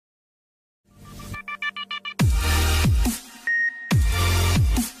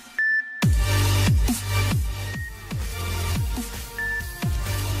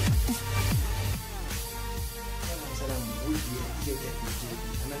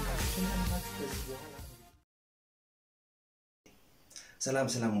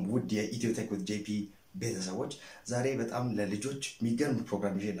ሰላም ውድ የኢትዮቴክ with JayP ቤተሰቦች ዛሬ በጣም ለልጆች የሚገርም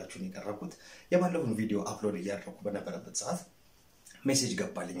ፕሮግራም ይዤላችሁ የቀረብኩት የባለፈውን ቪዲዮ አፕሎድ እያደረኩ በነበረበት ሰዓት ሜሴጅ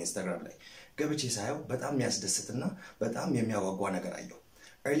ገባልኝ ኢንስታግራም ላይ ገብቼ ሳየው በጣም የሚያስደስትና በጣም የሚያጓጓ ነገር አየሁ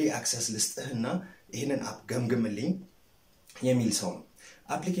early access ልስጥህና ይሄንን አፕ ገምግምልኝ የሚል ሰው ነው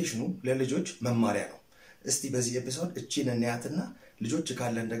አፕሊኬሽኑ ለልጆች መማሪያ ነው እስቲ በዚህ ኤፒሶድ እቺን እንያትና ልጆች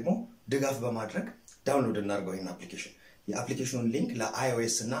ካለን ደግሞ ድጋፍ በማድረግ ዳውንሎድ እናርገው ይሄን አፕሊኬሽን የአፕሊኬሽኑን ሊንክ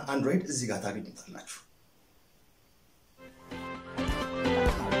ለiOS እና Android እዚህ ጋር ታገኙታላችሁ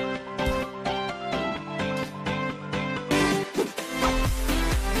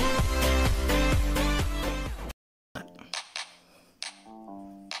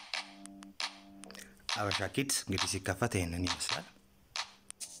Habesha Kids እንግዲህ ሲከፈት ይሄንን ይመስላል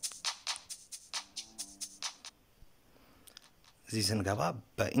እዚህ ስንገባ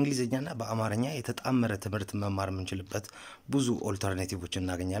በእንግሊዘኛና በአማርኛ የተጣመረ ትምህርት መማር የምንችልበት ብዙ ኦልተርናቲቮች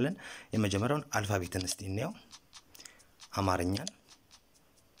እናገኛለን የመጀመሪያውን አልፋቤትን እስቲ እንየው አማርኛን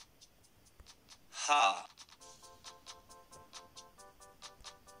ሀ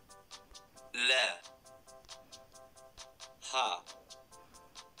ለ ሀ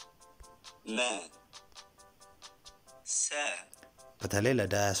ለ ሰ በተለይ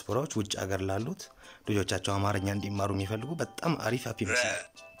ለዳያስፖራዎች ውጭ ሀገር ላሉት ልጆቻቸው አማርኛ እንዲማሩ የሚፈልጉ በጣም አሪፍ አፕ ይመስላል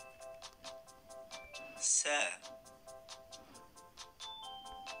ሰ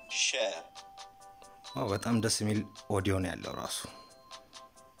ሸ በጣም ደስ የሚል ኦዲዮ ነው ያለው ራሱ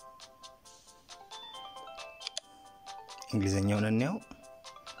እንግሊዘኛውን እንየው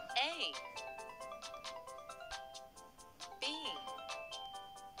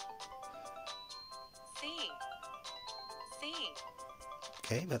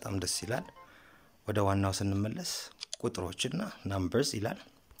በጣም ደስ ይላል ወደ ዋናው ስንመለስ ቁጥሮችና numbers ይላል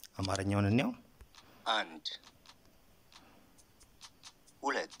አማርኛውን እንየው 1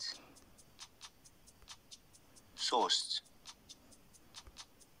 2 3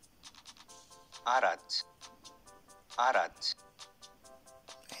 4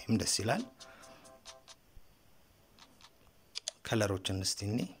 ይሄም ደስ ይላል ከለሮችን እስቲ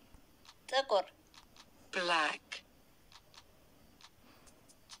እንይ ጥቁር black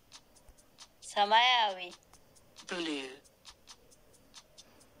ሰማያዊ blue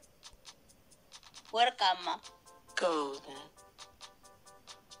ወርቃማ golden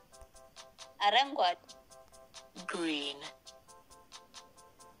አረንጓዴ green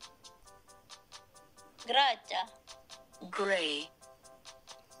ግራጫ gray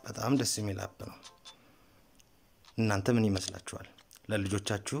በጣም ደስ የሚል አፕ ነው እናንተ ምን ይመስላችኋል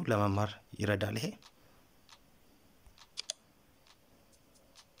ለልጆቻችሁ ለመማር ይረዳል ይሄ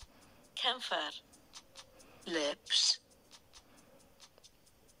kemfer lips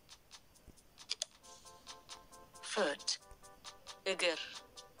foot እግር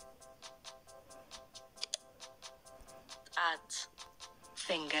ጣት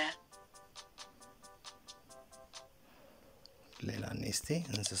finger ሌላ ነስቲ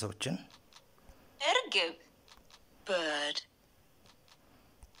እንስሳዎችን እርግብ bird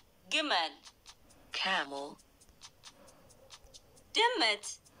ግመል camel ድመት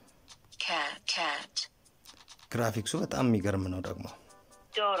cat ግራፊክሱ በጣም የሚገርም ነው ደግሞ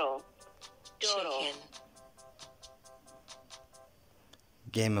ዶሮ chicken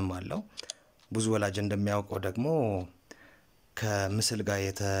ጌምም አለው ብዙ ወላጅ እንደሚያውቀው ደግሞ ከምስል ጋር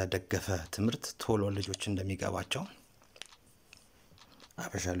የተደገፈ ትምህርት ቶሎ ልጆች እንደሚገባቸው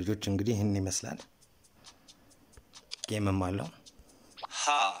አበሻ ልጆች እንግዲህ ይሄን ይመስላል ጌምም አለው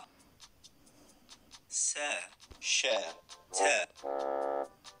ሀ ሰ ሸ ተ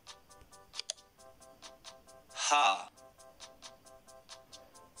ሀ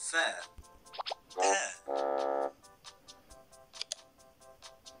ፈ ተ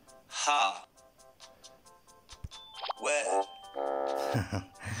ሀ ወ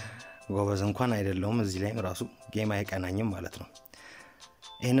ጎበዝ እንኳን አይደለም እዚህ ላይ ራሱ ጌም አይቀናኝም ማለት ነው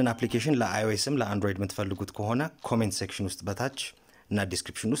ይሄንን አፕሊኬሽን ለiOSም ለአንድሮይድ የምትፈልጉት ከሆነ ኮሜንት ሴክሽን ውስጥ በታች እና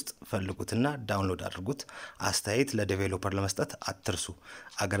ዲስክሪፕሽን ውስጥ ፈልጉትና ዳውንሎድ አድርጉት አስተያየት ለዴቨሎፐር ለመስጠት አትርሱ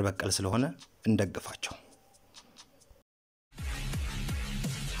አገር በቀል ስለሆነ እንደግፋቸው